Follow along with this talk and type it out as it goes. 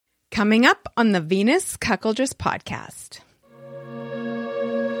Coming up on the Venus Cuckoldress podcast.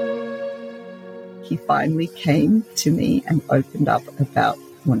 He finally came to me and opened up about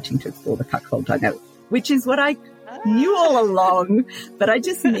wanting to explore the cuckold dynamic, which is what I knew all along, but I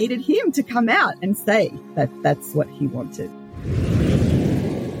just needed him to come out and say that that's what he wanted.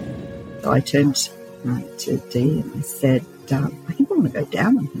 So I turned to Dee and I said, I think I want to go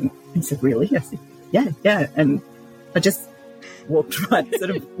down on him. And he said, really? I said, yeah. And I just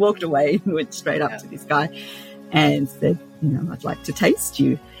walked away and went straight up to this guy and said, I'd like to taste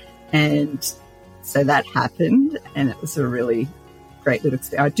you. And so that happened, and it was a really great little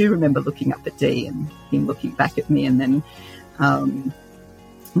experience. I do remember looking up at Dee and him looking back at me. And then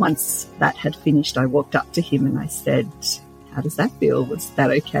once that had finished, I walked up to him and I said, how does that feel? Was that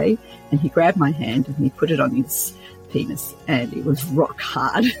okay? And he grabbed my hand and he put it on his penis, and it was rock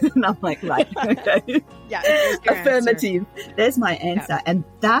hard. And I'm like, right, okay. Yeah, affirmative. Answer. There's my answer. Yeah. And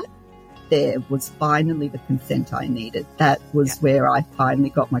that there was finally the consent I needed. That was where I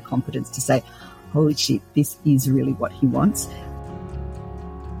finally got my confidence to say, holy shit, this is really what he wants.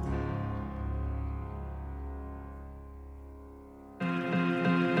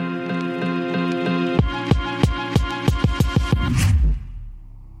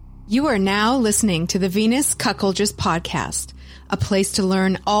 You are now listening to the Venus Cuckoldress podcast, a place to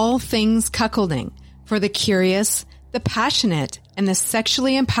learn all things cuckolding for the curious, the passionate, and the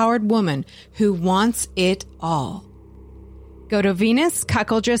sexually empowered woman who wants it all. Go to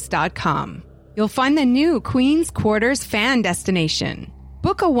venuscuckoldress.com. You'll find the new Queen's Quarters fan destination.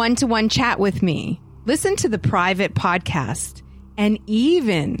 Book a one-to-one chat with me, listen to the private podcast, and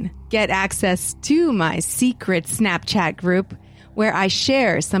even get access to my secret Snapchat group where I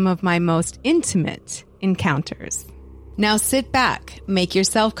share some of my most intimate encounters. Now sit back, make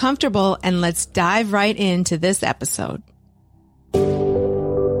yourself comfortable, and let's dive right into this episode.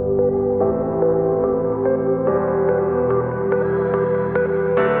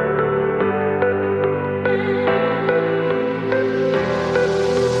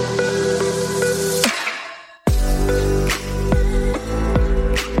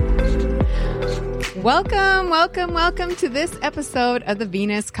 Welcome to this episode of the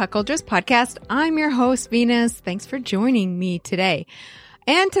Venus Cuckoldress podcast. I'm your host, Venus. Thanks for joining me today.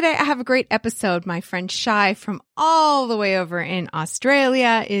 And today I have a great episode. My friend Shai from all the way over in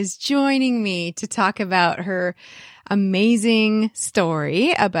Australia is joining me to talk about her amazing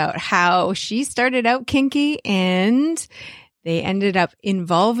story about how she started out kinky and they ended up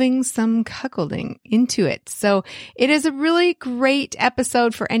involving some cuckolding into it. So it is a really great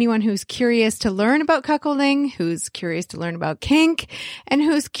episode for anyone who's curious to learn about cuckolding, who's curious to learn about kink, and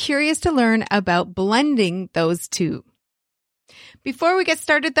who's curious to learn about blending those two. Before we get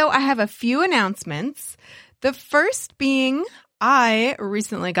started, though, I have a few announcements. The first being I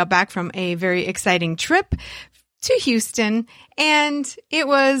recently got back from a very exciting trip to Houston, and it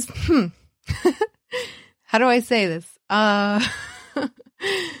was, how do I say this?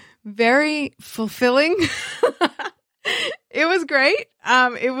 Very fulfilling. It was great.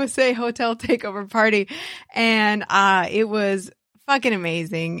 It was a hotel takeover party, and it was fucking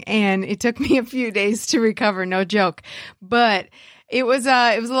amazing. And it took me a few days to recover, no joke. But it was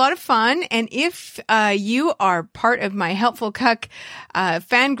a lot of fun. And if you are part of my Helpful Cuck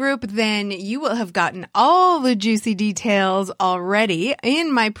fan group, then you will have gotten all the juicy details already in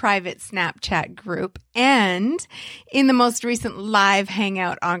my private Snapchat group and in the most recent live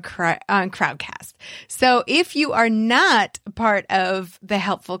hangout on Crowdcast. So if you are not part of the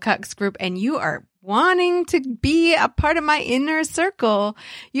Helpful Cucks group and you are wanting to be a part of my inner circle,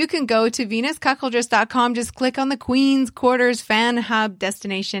 you can go to venuscuckoldress.com. Just click on the Queen's Quarters Fan Hub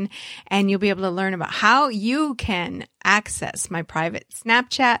destination and you'll be able to learn about how you can access my private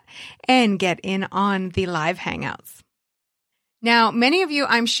Snapchat and get in on the live hangouts. Now, many of you,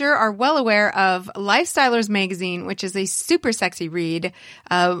 I'm sure, are well aware of Lifestylers magazine, which is a super sexy read,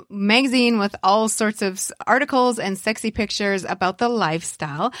 magazine with all sorts of articles and sexy pictures about the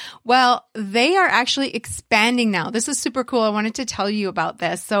lifestyle. Well, they are actually expanding now. This is super cool. I wanted to tell you about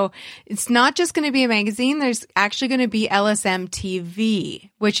this. So it's not just going to be a magazine. There's actually going to be LSM TV,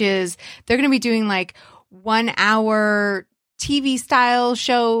 which is, they're going to be doing like 1 hour TV style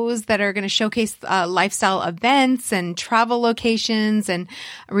shows that are going to showcase lifestyle events and travel locations and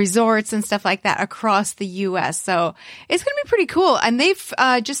resorts and stuff like that across the US. So it's going to be pretty cool. And they've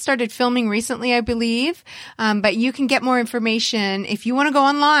just started filming recently, I believe. But you can get more information if you want to go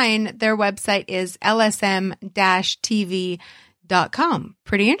online. Their website is lsm-tv.com.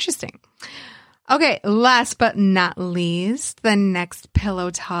 Pretty interesting. Okay, last but not least, the next pillow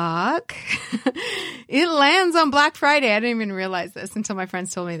talk. It lands on Black Friday. I didn't even realize this until my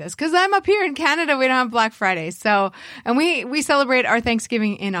friends told me this. Because I'm up here in Canada, we don't have Black Friday. So, and we celebrate our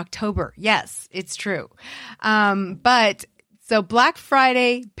Thanksgiving in October. Yes, it's true. So Black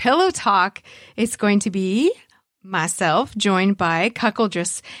Friday pillow talk is going to be myself, joined by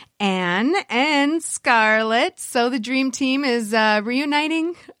Cuckoldress Anne and Scarlett. So the dream team is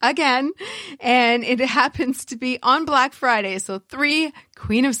reuniting again, and it happens to be on Black Friday. So 3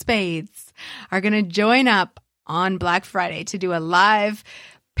 Queen of Spades are going to join up on Black Friday to do a live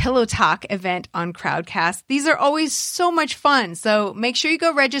pillow talk event on Crowdcast. These are always so much fun. So make sure you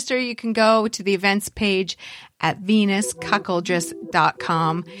go register. You can go to the events page at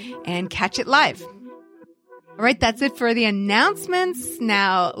venuscuckoldress.com and catch it live. All right, that's it for the announcements.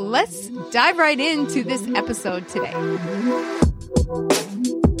 Now, let's dive right into this episode today.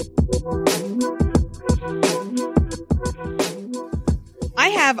 I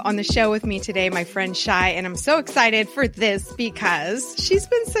have on the show with me today my friend Shy, and I'm so excited for this because she's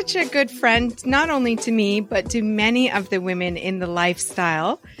been such a good friend, not only to me, but to many of the women in the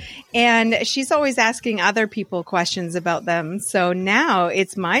lifestyle. And she's always asking other people questions about them. So now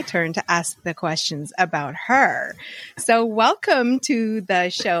it's my turn to ask the questions about her. So welcome to the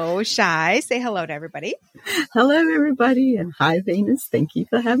show, Shy. Say hello to everybody. Hello, everybody. And hi, Venus. Thank you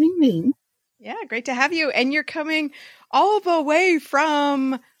for having me. Yeah, great to have you. And you're coming all the way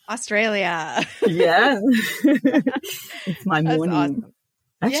from Australia. Yeah. It's my morning. Awesome.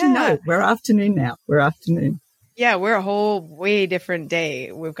 Actually, no, we're afternoon now. We're afternoon. Yeah, we're a whole way different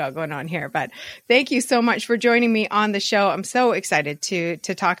day we've got going on here. But thank you so much for joining me on the show. I'm so excited to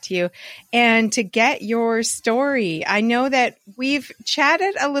talk to you and to get your story. I know that we've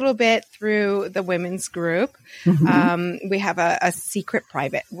chatted a little bit through the women's group. Mm-hmm. We have a secret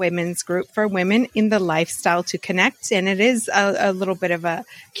private women's group for women in the lifestyle to connect. And it is a little bit of a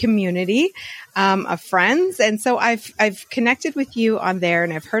community of friends. And so I've connected with you on there,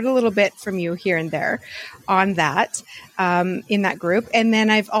 and I've heard a little bit from you here and there on that, in that group. And then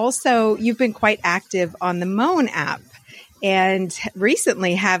you've been quite active on the Moan app, and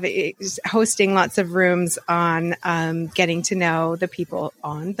recently hosting lots of rooms on getting to know the people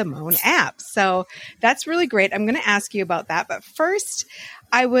on the Moan app. So that's really great. I'm going to ask you about that. But first,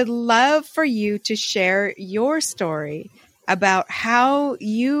 I would love for you to share your story about how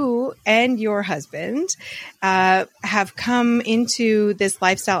you and your husband have come into this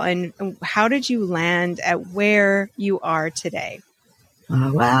lifestyle, and how did you land at where you are today?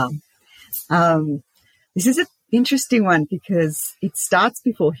 Oh, wow. This is an interesting one because it starts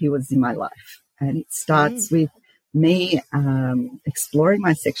before he was in my life, and it starts with me exploring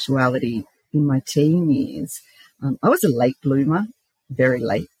my sexuality in my teen years. I was a late bloomer, very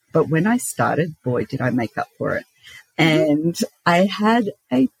late, but when I started, boy, did I make up for it. And I had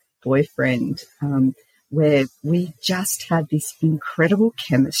a boyfriend where we just had this incredible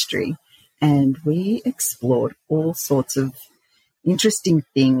chemistry, and we explored all sorts of interesting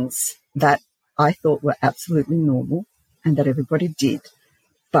things that I thought were absolutely normal and that everybody did.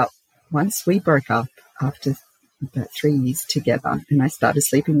 But once we broke up after about 3 years together, and I started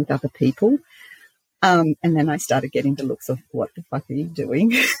sleeping with other people, and then I started getting the looks of, what the fuck are you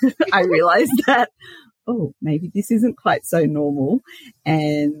doing? I realized that, maybe this isn't quite so normal,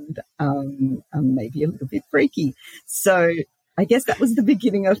 and maybe a little bit freaky. So I guess that was the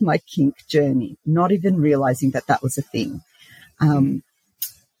beginning of my kink journey, not even realizing that was a thing.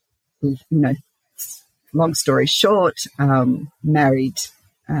 Long story short, was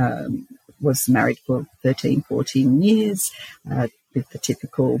married for 13, 14 years, with the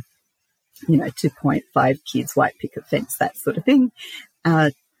typical, 2.5 kids, white picket fence, that sort of thing.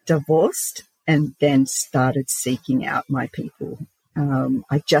 Divorced, and then started seeking out my people.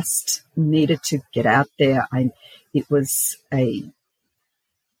 I just needed to get out there. It was a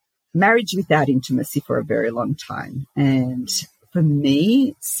marriage without intimacy for a very long time. And for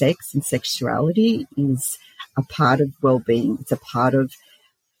me, sex and sexuality is a part of well-being. It's a part of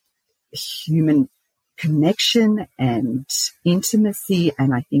human connection and intimacy,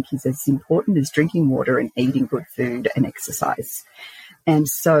 and I think is as important as drinking water and eating good food and exercise. And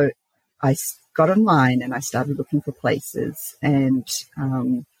so I got online and I started looking for places, and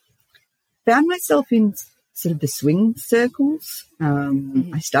found myself in sort of the swing circles.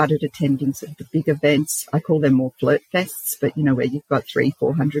 I started attending sort of the big events. I call them more flirt fests, but, where you've got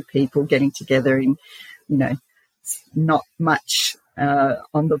 300-400 people getting together in, not much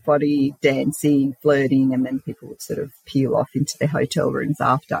on the body, dancing, flirting, and then people would sort of peel off into their hotel rooms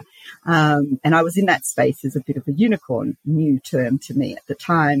after. And I was in that space as a bit of a unicorn, new term to me at the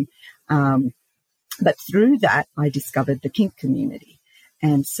time. But through that, I discovered the kink community.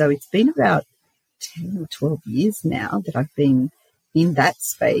 And so it's been about 10 or 12 years now that I've been in that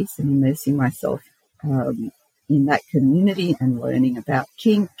space and immersing myself in that community and learning about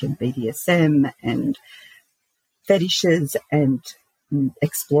kink and BDSM and fetishes and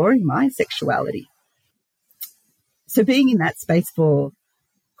exploring my sexuality. So being in that space for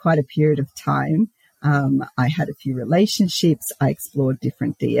quite a period of time, I had a few relationships. I explored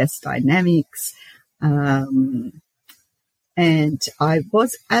different DS dynamics. And I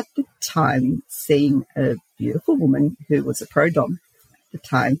was at the time seeing a beautiful woman who was a pro-dom at the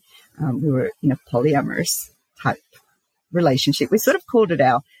time. We were in a polyamorous type relationship. We sort of called it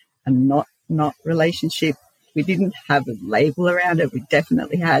our not relationship. We didn't have a label around it. We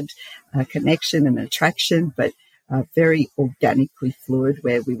definitely had a connection and attraction, but very organically fluid,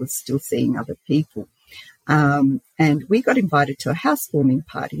 where we were still seeing other people. And we got invited to a housewarming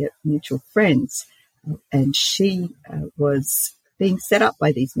party at mutual friends, and she was being set up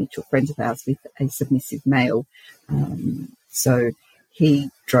by these mutual friends of ours with a submissive male. So he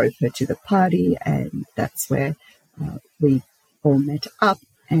drove her to the party, and that's where we all met up,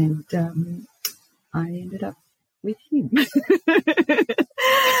 and I ended up with him.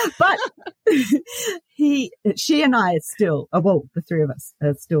 But she and I are still, the three of us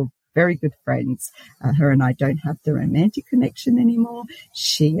are still very good friends. Her and I don't have the romantic connection anymore.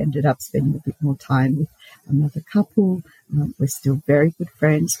 She ended up spending a bit more time with another couple. We're still very good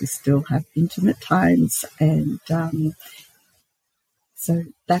friends. We still have intimate times. And so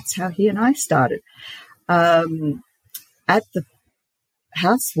that's how he and I started. At the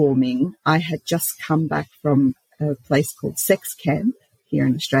housewarming, I had just come back from a place called Sex Camp here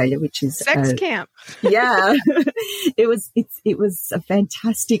in Australia, which is Sex Camp. Yeah, it was a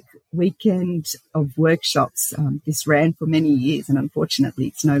fantastic weekend of workshops. This ran for many years, and unfortunately,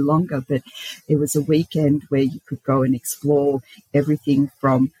 it's no longer. But it was a weekend where you could go and explore everything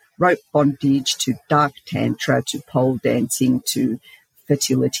from rope bondage to dark tantra to pole dancing to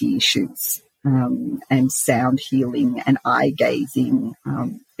fertility issues. And sound healing and eye gazing.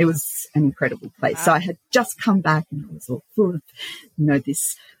 It was an incredible place. Wow. So I had just come back, and I was all full of,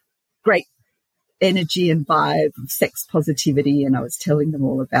 this great energy and vibe of sex positivity, and I was telling them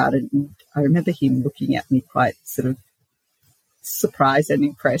all about it. And I remember him looking at me quite sort of surprised and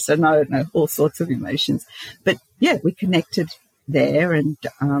impressed, and I don't know, all sorts of emotions. But yeah, we connected there, and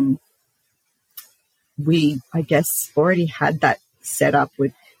we, I guess, already had that set up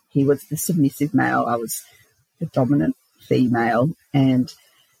with. He was the submissive male, I was the dominant female, and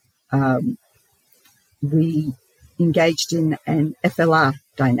we engaged in an FLR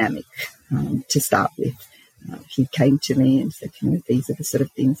dynamic to start with. He came to me and said, these are the sort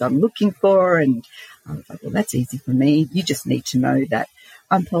of things I'm looking for, and I was like, well, that's easy for me. You just need to know that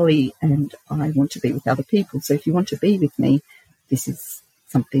I'm poly and I want to be with other people. So if you want to be with me, this is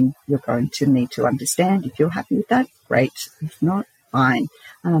something you're going to need to understand. If you're happy with that, great. If not, fine.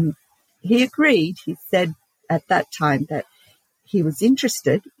 He agreed. He said at that time that he was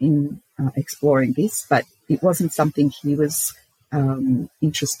interested in exploring this, but it wasn't something he was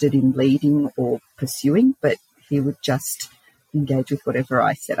interested in leading or pursuing, but he would just engage with whatever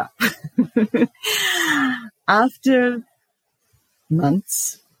I set up. After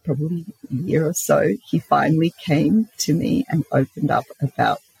months, probably a year or so, he finally came to me and opened up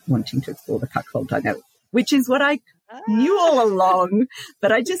about wanting to explore the cuckold dynamic, which is what I knew all along,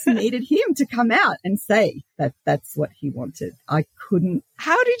 but I just needed him to come out and say that that's what he wanted. I couldn't.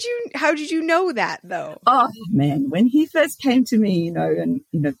 How did you know that though? Oh man, when he first came to me,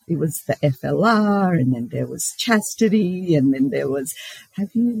 it was the FLR, and then there was chastity, and then there was, have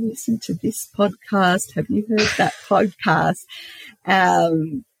you listened to this podcast? Have you heard that podcast?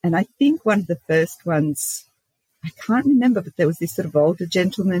 And I think one of the first ones, I can't remember, but there was this sort of older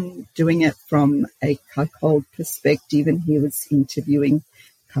gentleman doing it from a cuckold perspective, and he was interviewing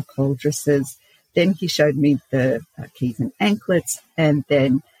cuckoldresses. Then he showed me the keys and anklets, and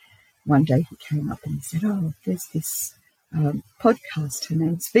then one day he came up and he said, there's this podcast, her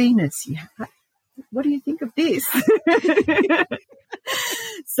name's Venus. What do you think of this?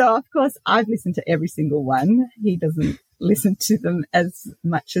 So, of course, I've listened to every single one. He doesn't listen to them as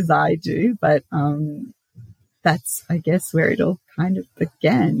much as I do, but that's, I guess, where it all kind of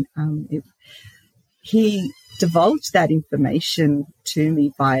began. He divulged that information to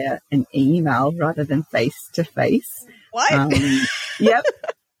me via an email rather than face-to-face. What? Yep.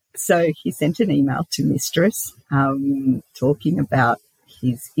 So he sent an email to Mistress talking about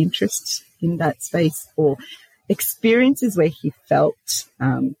his interest in that space or experiences where he felt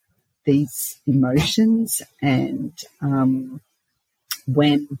these emotions. And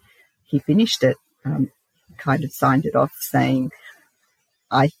when he finished it, kind of signed it off saying,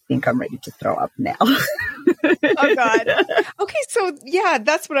 I think I'm ready to throw up now. Oh, God. Okay, so, yeah,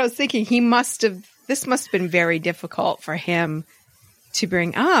 that's what I was thinking. This must have been very difficult for him to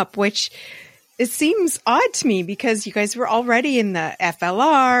bring up, which it seems odd to me because you guys were already in the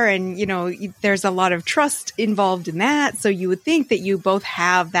FLR and, you know, there's a lot of trust involved in that. So you would think that you both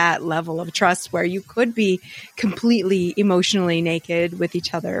have that level of trust where you could be completely emotionally naked with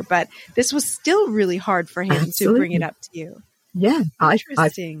each other. But this was still really hard for him to bring it up to you. Yeah, I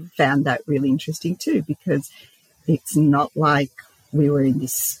found that really interesting too, because it's not like we were in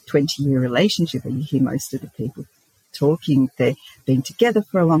this 20-year relationship where you hear most of the people talking. They've been together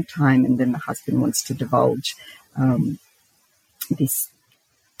for a long time and then the husband wants to divulge this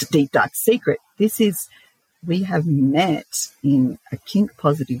deep, dark secret. We have met in a kink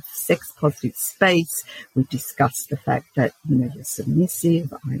positive, sex positive space. We've discussed the fact that, you know, you're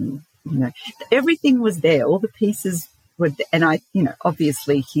submissive. Everything was there. All the pieces were there. And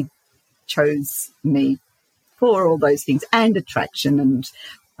obviously he chose me for all those things and attraction and,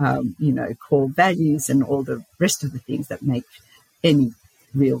 core values and all the rest of the things that make any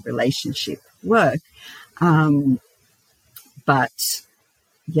real relationship work. But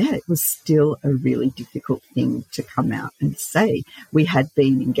yeah, it was still a really difficult thing to come out and say. We had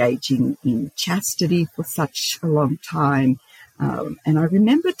been engaging in chastity for such a long time. And I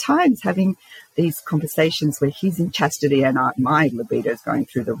remember times having these conversations where he's in chastity and my libido is going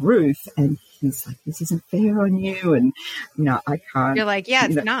through the roof and he's like, this isn't fair on you. And, I can't. You're like, yeah,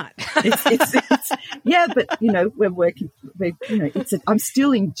 it's not. Yeah, but, we're working, I'm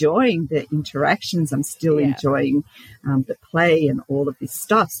still enjoying the interactions. I'm still enjoying the play and all of this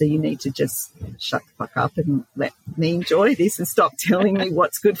stuff. So you need to just shut the fuck up and let me enjoy this and stop telling me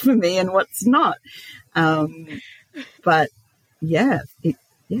what's good for me and what's not. But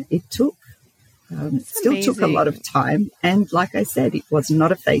it took, still took a lot of time. And like I said, it was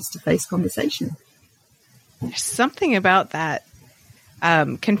not a face-to-face conversation. There's something about that.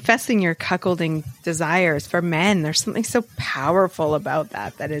 Confessing your cuckolding desires for men. There's something so powerful about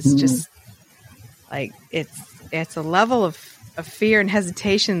that is just like, it's a level of fear and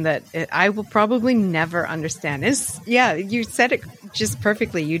hesitation that I will probably never understand. You said it just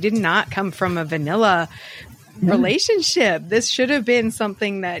perfectly. You did not come from a vanilla relationship. This should have been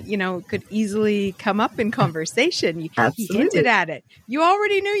something that, could easily come up in conversation. He hinted at it. You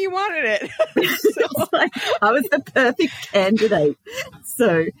already knew you wanted it. I was the perfect candidate.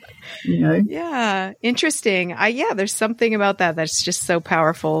 So, Yeah. Interesting. There's something about that that's just so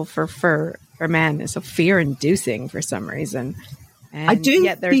powerful for men. It's so fear inducing for some reason. And I do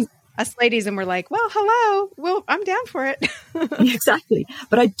think us ladies and we're like, well, hello. Well, I'm down for it. Exactly.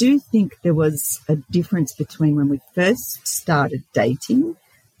 But I do think there was a difference between when we first started dating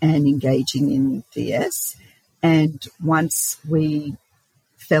and engaging in DS and once we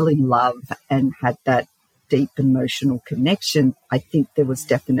fell in love and had that deep emotional connection. I think there was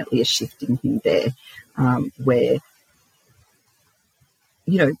definitely a shift in him there where,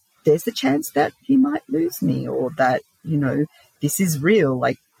 there's a chance that he might lose me or that, this is real,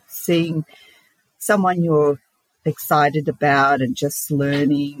 like seeing someone you're excited about and just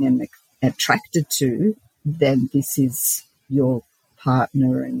learning and attracted to, then this is your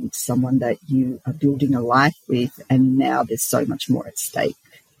partner and someone that you are building a life with, and now there's so much more at stake.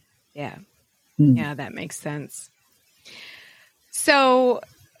 Yeah. Yeah, that makes sense. So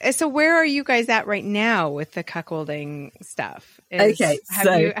where are you guys at right now with the cuckolding stuff?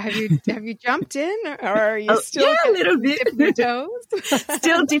 Have you jumped in, or are you still a little bit dipping toes?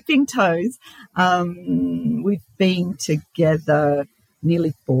 Still dipping toes. We've been together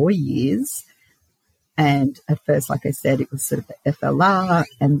nearly 4 years, and at first, like I said, it was sort of the FLR,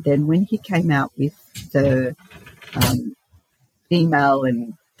 and then when he came out with the email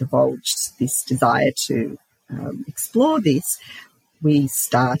and divulged this desire to explore this, we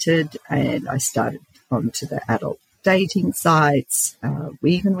started, and I started onto the adult dating sites.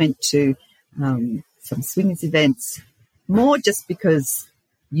 We even went to some swingers events, more just because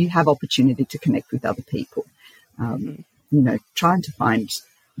you have opportunity to connect with other people. Trying to find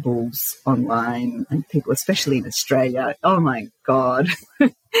bulls online and people, especially in Australia. Oh my God.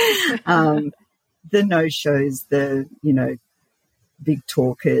 The no-shows, the, big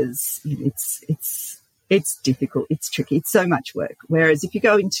talkers, it's difficult. It's tricky. It's so much work. Whereas if you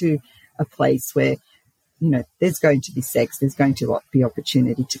go into a place where, there's going to be sex, there's going to be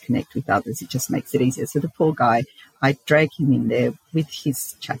opportunity to connect with others, it just makes it easier. So the poor guy, I drag him in there with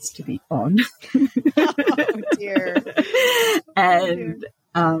his chastity on. Oh, dear. And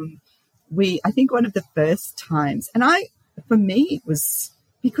I think one of the first times, and for me, it was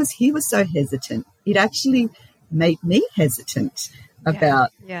because he was so hesitant, it actually made me hesitant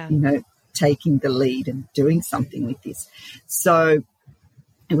about, taking the lead and doing something with this. So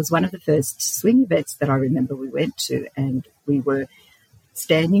it was one of the first swing events that I remember we went to, and we were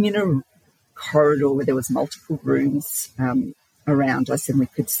standing in a corridor where there was multiple rooms around us, and we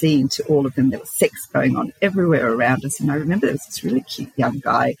could see into all of them. There was sex going on everywhere around us. And I remember there was this really cute young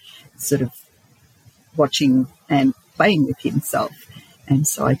guy sort of watching and playing with himself. And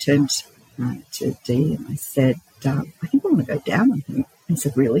so I turned to Dee and I said, I think I want to go down on him. And he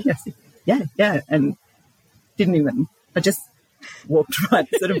said, really? I said, yeah. And I just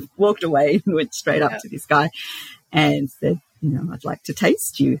walked away and went straight up to this guy and said, I'd like to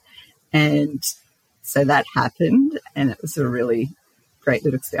taste you. And so that happened, and it was a really great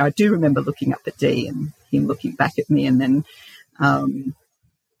little experience. I do remember looking up at Dee and him looking back at me. And then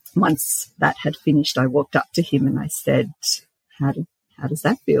once that had finished, I walked up to him and I said, how does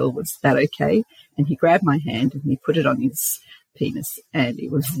that feel? Was that okay? And he grabbed my hand and he put it on his penis, and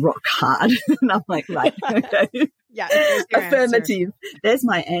it was rock hard. And I'm like, okay. Yeah, affirmative. Answer. There's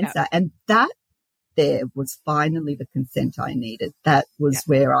my answer. Yeah. And that there was finally the consent I needed. That was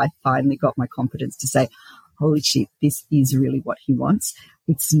where I finally got my confidence to say, holy shit, this is really what he wants.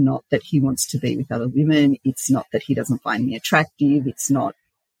 It's not that he wants to be with other women. It's not that he doesn't find me attractive. It's not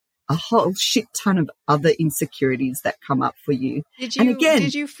a whole shit ton of other insecurities that come up for you.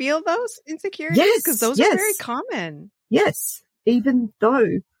 Did you feel those insecurities? Yes. Because those are very common. Yes. Even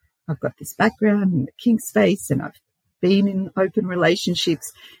though I've got this background in the kink space and I've been in open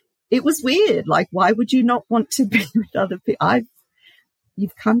relationships, it was weird. Like, why would you not want to be with other people?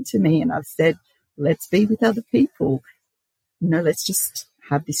 You've come to me and I've said, let's be with other people. Let's just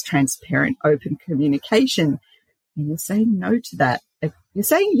have this transparent, open communication. And you're saying no to that. You're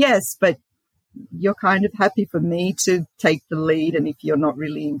saying yes, but you're kind of happy for me to take the lead. And if you're not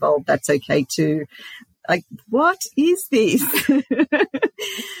really involved, that's okay too. Like, what is this?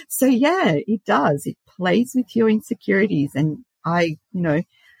 So, yeah, it does. It plays with your insecurities. And I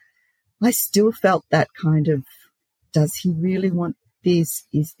still felt that kind of, does he really want this?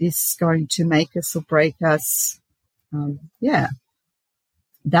 Is this going to make us or break us?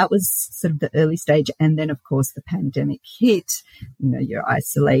 That was sort of the early stage. And then, of course, the pandemic hit. You're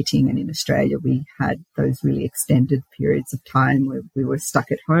isolating. And in Australia, we had those really extended periods of time where we were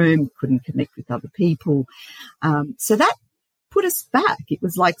stuck at home, couldn't connect with other people. So that put us back. It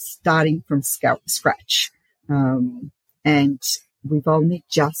was like starting from scratch. And we've only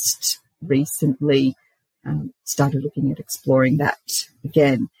just recently started looking at exploring that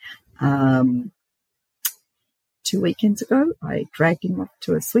again. 2 weekends ago, I dragged him off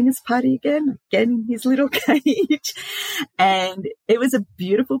to a swingers party again in his little cage. And it was a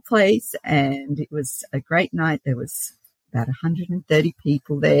beautiful place and it was a great night. There was about 130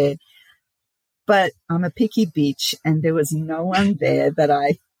 people there. But I'm a picky bitch and there was no one there that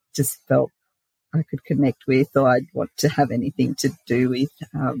I just felt I could connect with or I'd want to have anything to do with.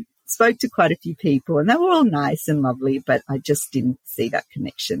 Spoke to quite a few people and they were all nice and lovely, but I just didn't see that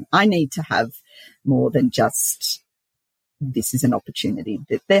connection. I need to have more than just this is an opportunity.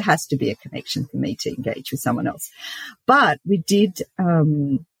 There has to be a connection for me to engage with someone else. But we did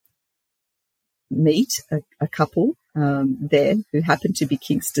meet a couple there who happened to be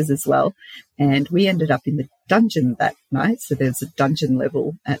Kinksters as well. And we ended up in the dungeon that night. So there's a dungeon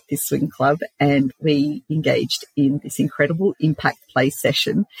level at this swing club and we engaged in this incredible impact play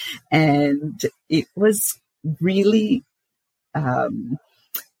session. And it was really, it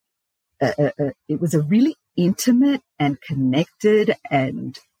was a really intimate and connected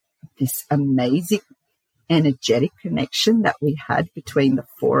and this amazing energetic connection that we had between the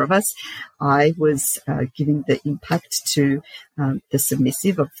four of us. I was giving the impact to the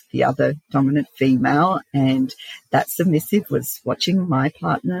submissive of the other dominant female, and that submissive was watching my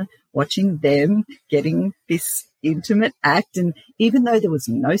partner, watching them, getting this intimate act. And even though there was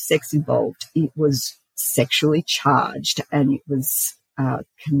no sex involved, it was sexually charged and it was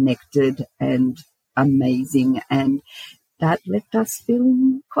connected and amazing, and that left us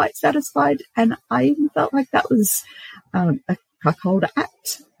feeling quite satisfied. And I even felt like that was a cuckold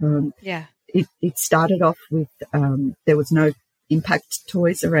act. It started off with there was no impact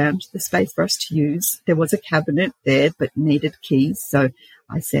toys around the space for us to use. There was a cabinet there but needed keys, so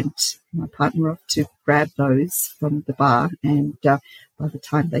I sent my partner off to grab those from the bar, and by the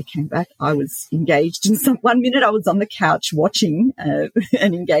time they came back, I was engaged. In 1 minute, I was on the couch watching an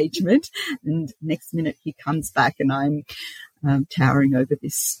engagement, and next minute he comes back and I'm towering over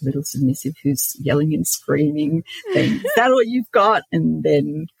this little submissive who's yelling and screaming, then is that all you've got? And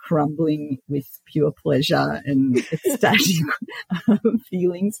then crumbling with pure pleasure and ecstatic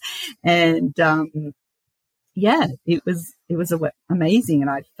feelings. And it was amazing, and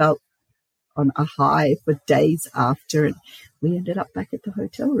I felt on a high for days after, and we ended up back at the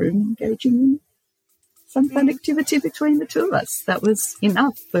hotel room engaging in some fun activity between the two of us. That was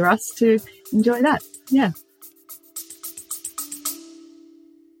enough for us to enjoy that. Yeah.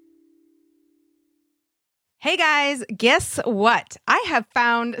 Hey guys, guess what? I have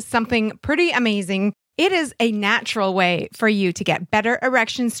found something pretty amazing. It is a natural way for you to get better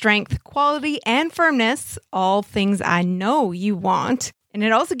erection strength, quality, and firmness, all things I know you want. And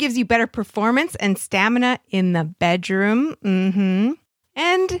it also gives you better performance and stamina in the bedroom.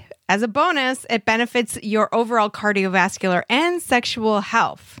 And as a bonus, it benefits your overall cardiovascular and sexual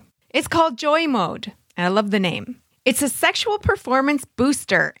health. It's called Joy Mode, and I love the name. It's a sexual performance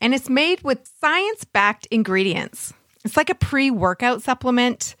booster, and it's made with science-backed ingredients. It's like a pre-workout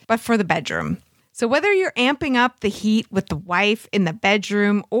supplement, but for the bedroom. So whether you're amping up the heat with the wife in the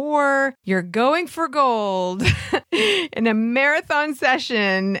bedroom or you're going for gold in a marathon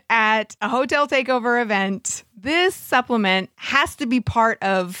session at a hotel takeover event, this supplement has to be part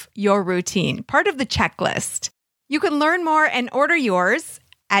of your routine, part of the checklist. You can learn more and order yours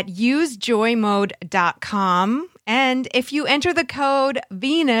at usejoymode.com. And if you enter the code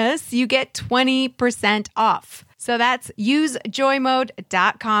Venus, you get 20% off. So that's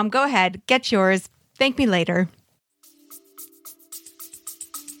usejoymode.com. Go ahead, get yours. Thank me later.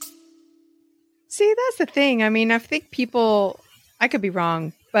 See, that's the thing. I mean, I think people, I could be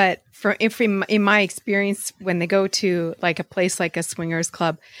wrong, but in my experience, when they go to like a place like a swingers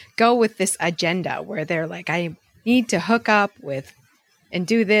club, go with this agenda where they're like, I need to hook up with and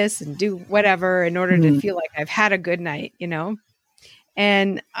do this and do whatever in order to feel like I've had a good night, you know?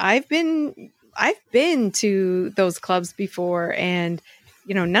 And I've been to those clubs before, and,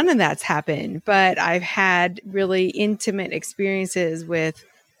 you know, none of that's happened, but I've had really intimate experiences with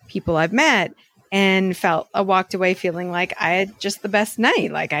people I've met and walked away feeling like I had just the best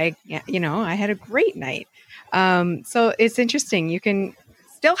night. Like I had a great night. So it's interesting. You can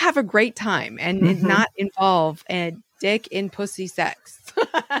still have a great time and not involve a dick in pussy sex.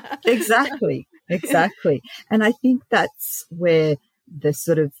 Exactly. And I think that's where the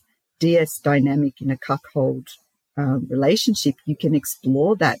sort of DS dynamic in a cuckold relationship, you can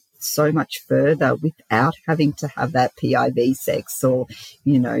explore that so much further without having to have that PIV sex or,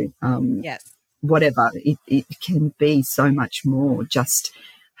 you know, yes, whatever. It can be so much more just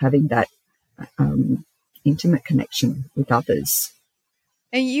having that intimate connection with others.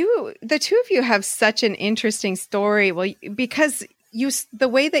 And the two of you have such an interesting story. Well, because the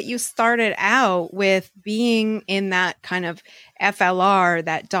way that you started out with being in that kind of FLR,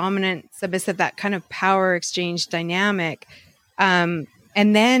 that dominant submissive, that kind of power exchange dynamic, and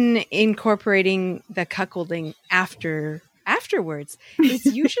then incorporating the cuckolding afterwards, it's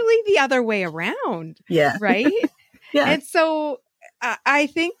usually the other way around. Yeah. Right. Yeah. And so I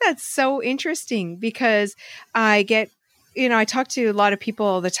think that's so interesting because I talk to a lot of people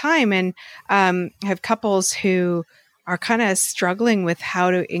all the time, and have couples who are kind of struggling with how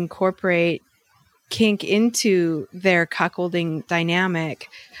to incorporate kink into their cuckolding dynamic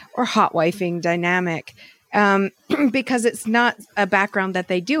or hot wifing dynamic, because it's not a background that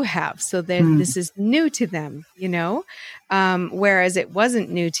they do have. So this is new to them, you know, whereas it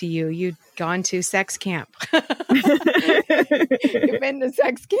wasn't new to you. You'd gone to sex camp. You've been to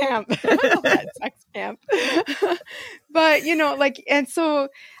sex camp. Sex camp. But, you know, like, and so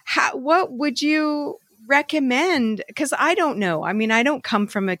what would you recommend? Because I don't know. I mean, I don't come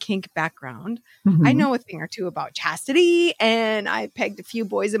from a kink background. I know a thing or two about chastity, and I pegged a few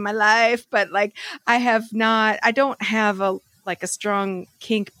boys in my life, but like I don't have a strong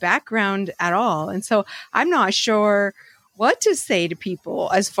kink background at all. And so I'm not sure what to say to people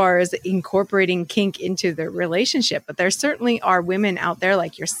as far as incorporating kink into their relationship. But there certainly are women out there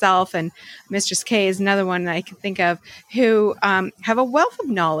like yourself, and Mistress K is another one that I can think of, who have a wealth of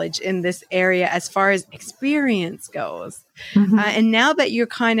knowledge in this area as far as experience goes. And now that you're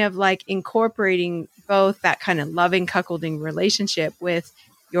kind of like incorporating both that kind of loving cuckolding relationship with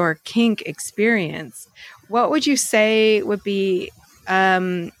your kink experience, what would you say would be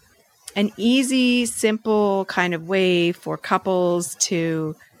an easy, simple kind of way for couples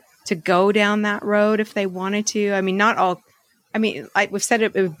to go down that road if they wanted to? I mean, not all I mean, we've said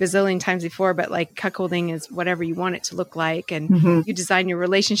it a bazillion times before, but like cuckolding is whatever you want it to look like. And you design your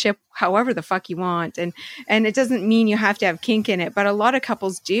relationship however the fuck you want. And it doesn't mean you have to have kink in it, but a lot of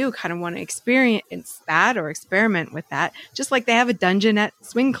couples do kind of want to experience that or experiment with that. Just like they have a dungeon at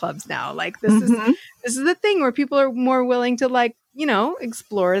swing clubs now. Like this is the thing where people are more willing to like, you know,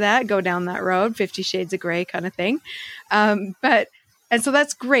 explore that, go down that road, 50 Shades of Grey kind of thing. And so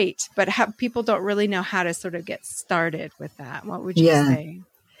that's great, but people don't really know how to sort of get started with that. What would you say?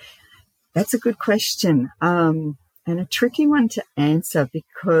 That's a good question, and a tricky one to answer,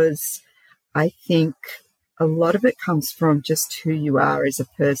 because I think a lot of it comes from just who you are as a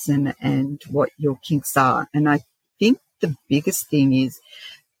person and what your kinks are. And I think the biggest thing is,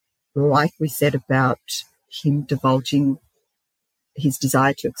 like we said about him divulging his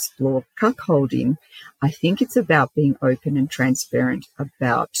desire to explore cuckolding, I think it's about being open and transparent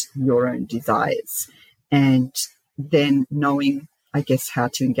about your own desires, and then knowing, I guess, how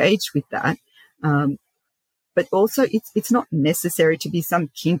to engage with that. But also it's not necessary to be some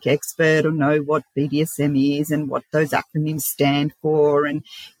kink expert or know what BDSM is and what those acronyms stand for. And,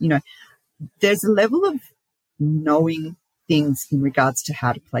 you know, there's a level of knowing things in regards to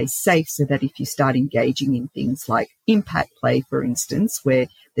how to play safe, so that if you start engaging in things like impact play, for instance, where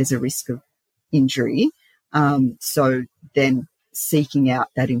there's a risk of injury, so then seeking out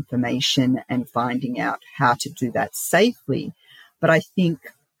that information and finding out how to do that safely. But I think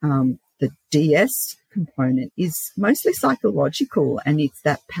the DS component is mostly psychological, and it's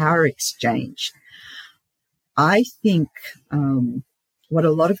that power exchange. I think what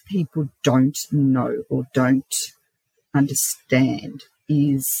a lot of people don't know or don't understand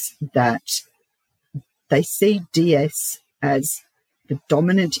is that they see DS as the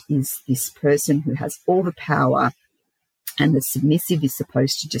dominant is this person who has all the power, and the submissive is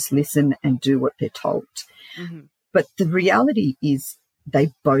supposed to just listen and do what they're told. But the reality is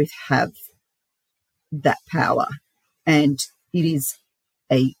they both have that power, and it is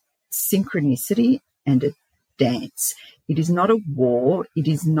a synchronicity and a dance. It is not a war. It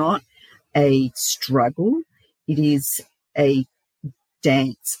is not a struggle. It is a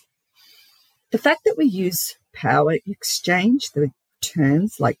dance. The fact that we use power exchange, the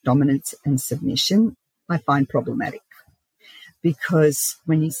terms like dominance and submission, I find problematic. Because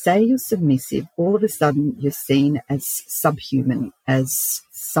when you say you're submissive, all of a sudden you're seen as subhuman, as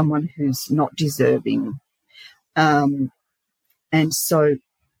someone who's not deserving. And so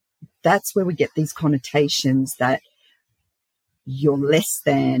that's where we get these connotations that you're less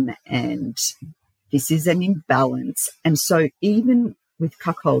than and this is an imbalance. And so even with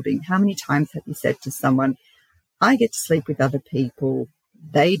cuckolding, how many times have you said to someone, I get to sleep with other people,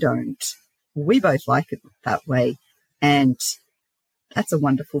 they don't, we both like it that way, and that's a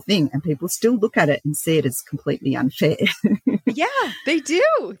wonderful thing. And people still look at it and see it as completely unfair. Yeah, they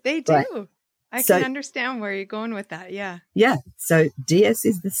do. They do. Right. I can understand where you're going with that. Yeah. Yeah. So DS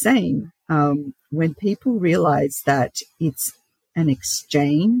is the same. When people realize that it's an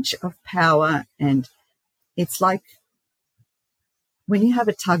exchange of power, and it's like when you have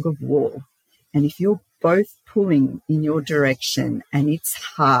a tug of war, and if you're both pulling in your direction and it's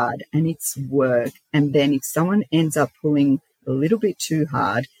hard and it's work, and then if someone ends up pulling a little bit too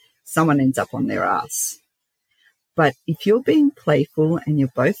hard, someone ends up on their ass. But if you're being playful and you're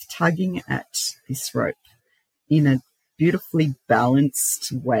both tugging at this rope in a beautifully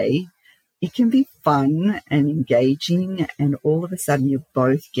balanced way, it can be fun and engaging, and all of a sudden you're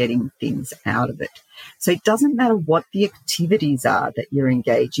both getting things out of it. So it doesn't matter what the activities are that you're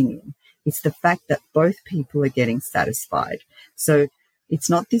engaging in. It's the fact that both people are getting satisfied. So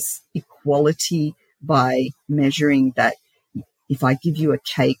it's not this equality by measuring that if I give you a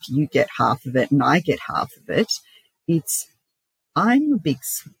cake, you get half of it and I get half of it. It's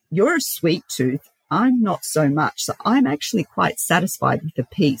you're a sweet tooth. I'm not so much. So I'm actually quite satisfied with a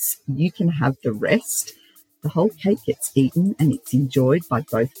piece. You can have the rest. The whole cake gets eaten and it's enjoyed by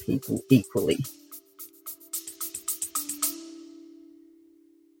both people equally.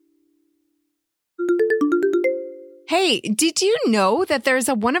 Hey, did you know that there's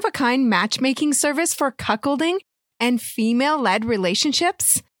a one-of-a-kind matchmaking service for cuckolding and female-led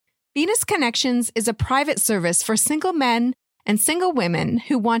relationships? Venus Connections is a private service for single men and single women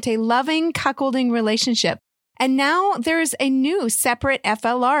who want a loving cuckolding relationship. And now there's a new separate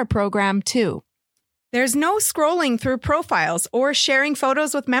FLR program too. There's no scrolling through profiles or sharing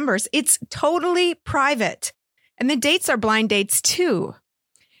photos with members. It's totally private. And the dates are blind dates too.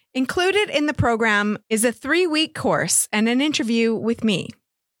 Included in the program is a 3-week course and an interview with me.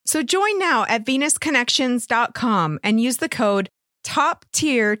 So join now at venusconnections.com and use the code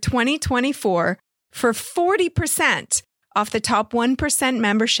TOPTIER2024 for 40% off the top 1%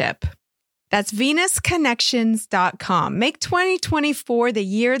 membership. That's venusconnections.com. Make 2024 the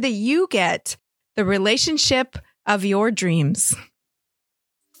year that you get the relationship of your dreams.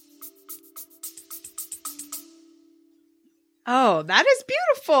 Oh, that is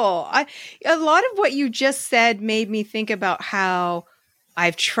beautiful. A lot of what you just said made me think about how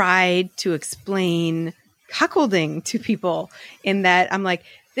I've tried to explain cuckolding to people, in that I'm like,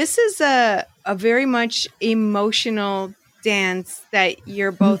 this is a very much emotional dance that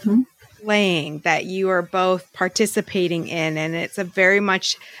you're both playing, that you are both participating in. And it's a very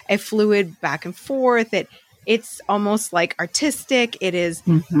much a fluid back and forth. It's almost like artistic. It is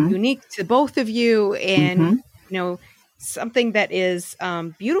unique to both of you. And, something that is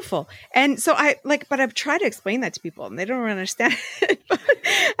beautiful. And so but I've tried to explain that to people and they don't understand it. But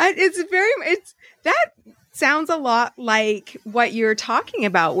that sounds a lot like what you're talking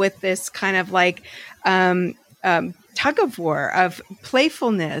about with this kind of like tug of war, of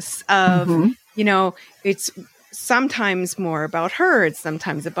playfulness, of, it's sometimes more about her, it's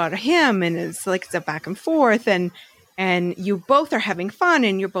sometimes about him. And it's like, it's a back and forth, and you both are having fun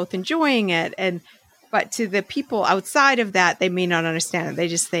and you're both enjoying it. But to the people outside of that, they may not understand it. They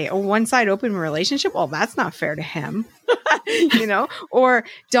just say, oh, one side open relationship. Well, that's not fair to him, or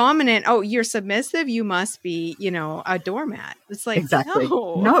dominant. Oh, you're submissive. You must be, a doormat. It's like, exactly.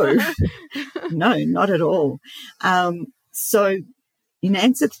 No, no, not at all. So in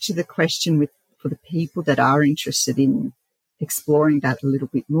answer to the question for the people that are interested in exploring that a little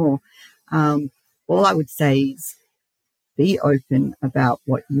bit more, all I would say is be open about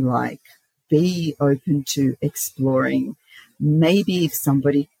what you like. Be open to exploring. Maybe if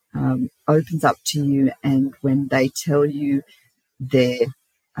somebody opens up to you and when they tell you their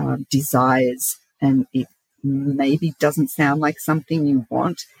desires and it maybe doesn't sound like something you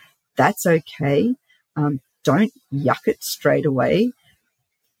want, that's okay. Don't yuck it straight away.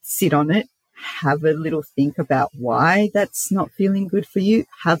 Sit on it. Have a little think about why that's not feeling good for you.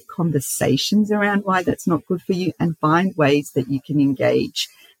 Have conversations around why that's not good for you, and find ways that you can engage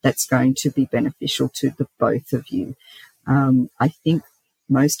that's going to be beneficial to the both of you. I think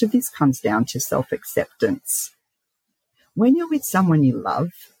most of this comes down to self-acceptance. When you're with someone you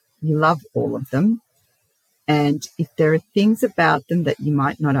love all of them. And if there are things about them that you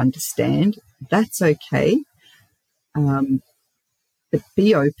might not understand, that's okay. But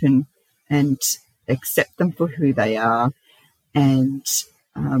be open and accept them for who they are, and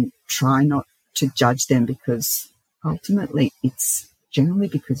try not to judge them, because ultimately it's generally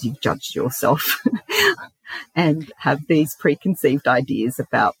because you've judged yourself and have these preconceived ideas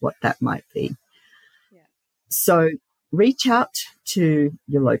about what that might be. Yeah. So reach out to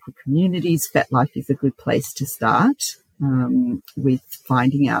your local communities. FetLife is a good place to start with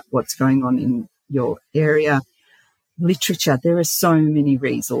finding out what's going on in your area. Literature, there are so many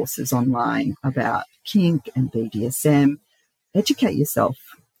resources online about kink and BDSM. Educate yourself.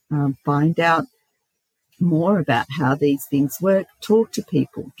 Find out more about how these things work. Talk to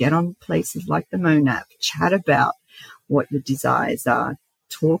people. Get on places like the Moan app. Chat about what your desires are.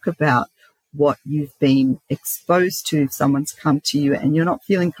 Talk about what you've been exposed to. If someone's come to you and you're not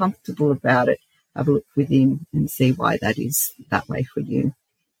feeling comfortable about it, have a look within and see why that is that way for you.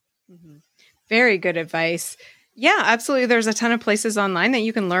 Mm-hmm. Very good advice. Yeah, absolutely. There's a ton of places online that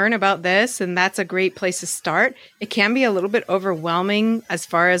you can learn about this, and that's a great place to start. It can be a little bit overwhelming as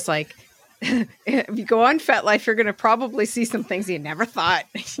far as like, if you go on FetLife, you're going to probably see some things you never thought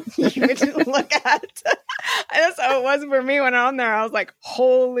you would look at. That's how it was for me when on there. I was like,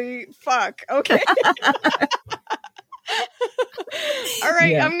 holy fuck. Okay. All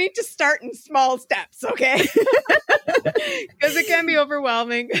right. Yeah. I need to start in small steps. Okay. Because it can be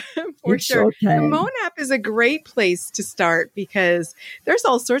overwhelming for sure. The Moan app is a great place to start because there's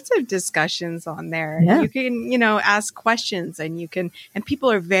all sorts of discussions on there. Yeah. You can, ask questions, and people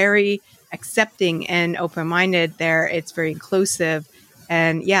are very accepting and open-minded there. It's very inclusive.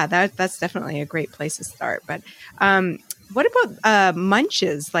 And yeah, that's definitely a great place to start. But what about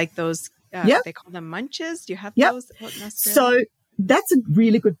munches, like those? They call them munches. Do you have those? So that's a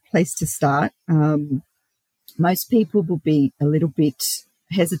really good place to start. Most people will be a little bit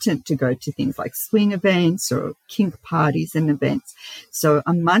hesitant to go to things like swing events or kink parties and events. So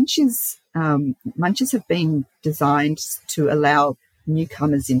munches have been designed to allow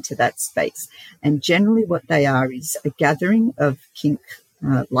newcomers into that space. And generally what they are is a gathering of kink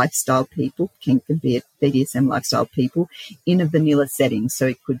lifestyle people, kink and BDSM lifestyle people in a vanilla setting. So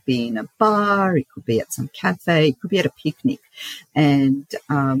it could be in a bar, it could be at some cafe, it could be at a picnic. And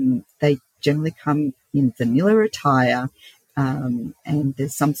they generally come in vanilla attire, and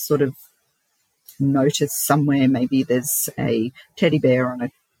there's some sort of notice somewhere, maybe there's a teddy bear on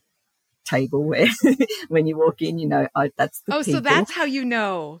a table where when you walk in, you know, oh, that's the people. So that's how you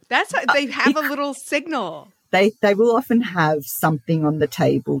know. That's how they have a little signal. They will often have something on the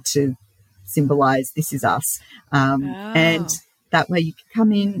table to symbolize this is us. And that way you can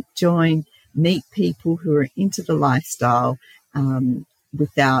come in, join, meet people who are into the lifestyle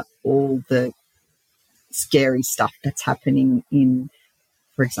without all the scary stuff that's happening in,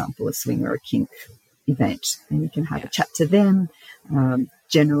 for example, a swing or a kink event. And you can have a chat to them.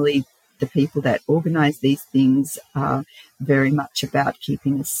 Generally, the people that organise these things are very much about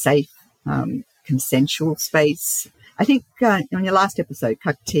keeping a safe, consensual space. I think on your last episode,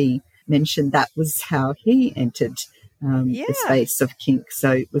 Cuck T mentioned that was how he entered the space of kink.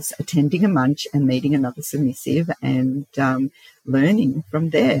 So it was attending a munch and meeting another submissive and learning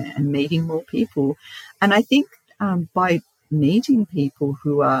from there and meeting more people. And I think by meeting people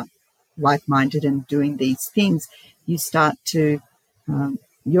who are like-minded and doing these things, you start to,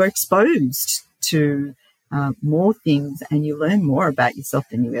 you're exposed to more things and you learn more about yourself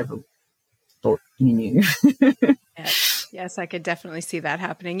than you ever thought you knew. Yes, I could definitely see that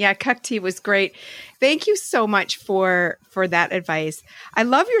happening. Yeah, Cuck Tea was great. Thank you so much for that advice. I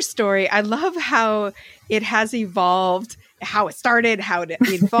love your story. I love how it has evolved, how it started, how it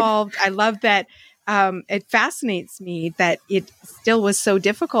evolved. I love that. It fascinates me that it still was so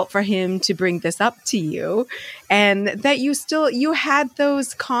difficult for him to bring this up to you, and that you had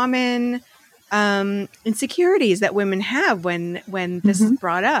those common insecurities that women have when this is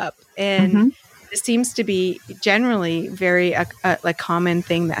brought up. And it seems to be generally very a common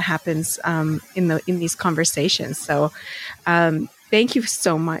thing that happens in these conversations. So thank you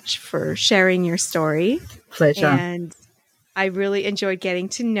so much for sharing your story. Pleasure. And I really enjoyed getting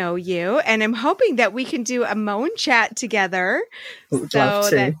to know you, and I'm hoping that we can do a moan chat together. Would love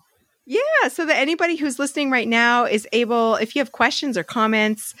to. So that anybody who's listening right now is able, if you have questions or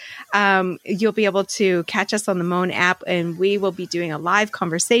comments, you'll be able to catch us on the Moan app, and we will be doing a live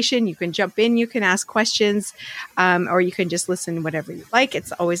conversation. You can jump in, you can ask questions, or you can just listen whatever you like.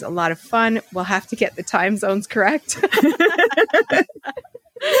 It's always a lot of fun. We'll have to get the time zones correct.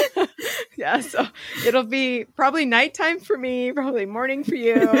 So it'll be probably nighttime for me, probably morning for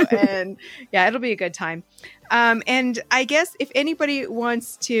you, and it'll be a good time. And I guess if anybody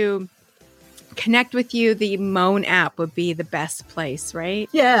wants to connect with you, the Moan app would be the best place, right?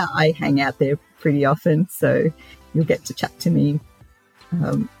 Yeah, I hang out there pretty often, so you'll get to chat to me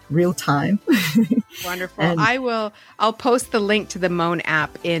real time. Wonderful. And I'll post the link to the Moan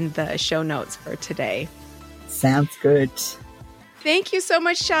app in the show notes for today. Sounds good. Thank you so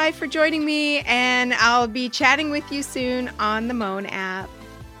much, Shai, for joining me, and I'll be chatting with you soon on the Moan app.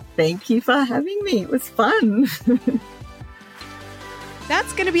 Thank you for having me. It was fun.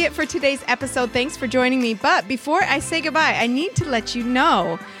 That's going to be it for today's episode. Thanks for joining me. But before I say goodbye, I need to let you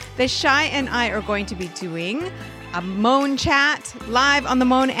know that Shai and I are going to be doing a Moan chat live on the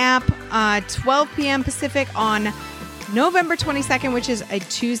Moan app, 12 p.m. Pacific on November 22nd, which is a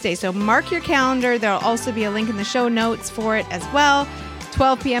Tuesday. So mark your calendar. There'll also be a link in the show notes for it as well.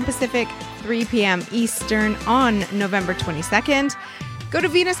 12 p.m. Pacific, 3 p.m. Eastern on November 22nd. Go to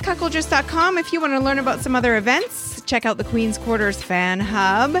venuscuckoldress.com if you want to learn about some other events. Check out the Queen's Quarters Fan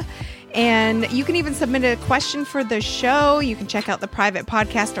Hub. And you can even submit a question for the show. You can check out the private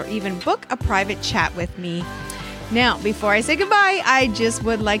podcast or even book a private chat with me. Now, before I say goodbye, I just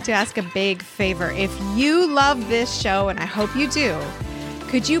would like to ask a big favor. If you love this show, and I hope you do,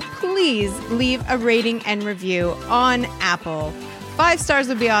 could you please leave a rating and review on Apple? 5 stars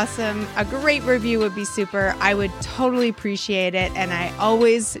would be awesome. A great review would be super. I would totally appreciate it, and I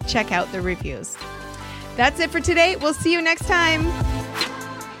always check out the reviews. That's it for today. We'll see you next time.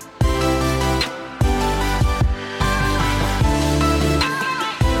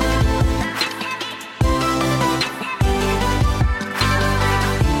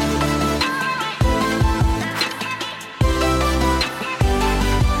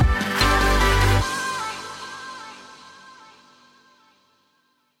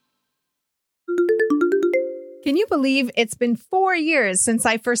 Can you believe it's been 4 years since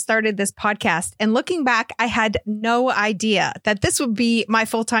I first started this podcast? And looking back, I had no idea that this would be my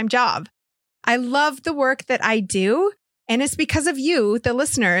full-time job. I love the work that I do, and it's because of you, the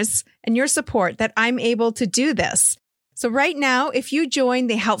listeners, and your support that I'm able to do this. So right now, if you join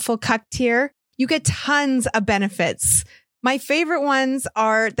the Helpful Cuck tier, you get tons of benefits. My favorite ones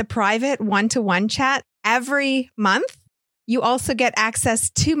are the private one-to-one chat every month. You also get access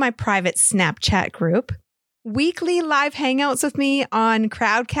to my private Snapchat group. Weekly live hangouts with me on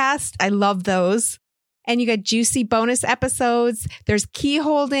Crowdcast. I love those. And you get juicy bonus episodes. There's key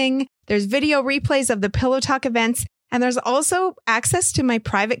holding. There's video replays of the Pillow Talk events, and there's also access to my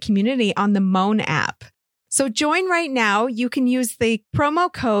private community on the Moan app. So join right now. You can use the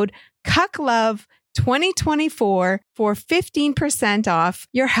promo code CUCKLOVE2024 for 15% off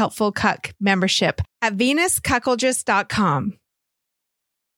your Helpful Cuck membership at venuscuckoldress.com.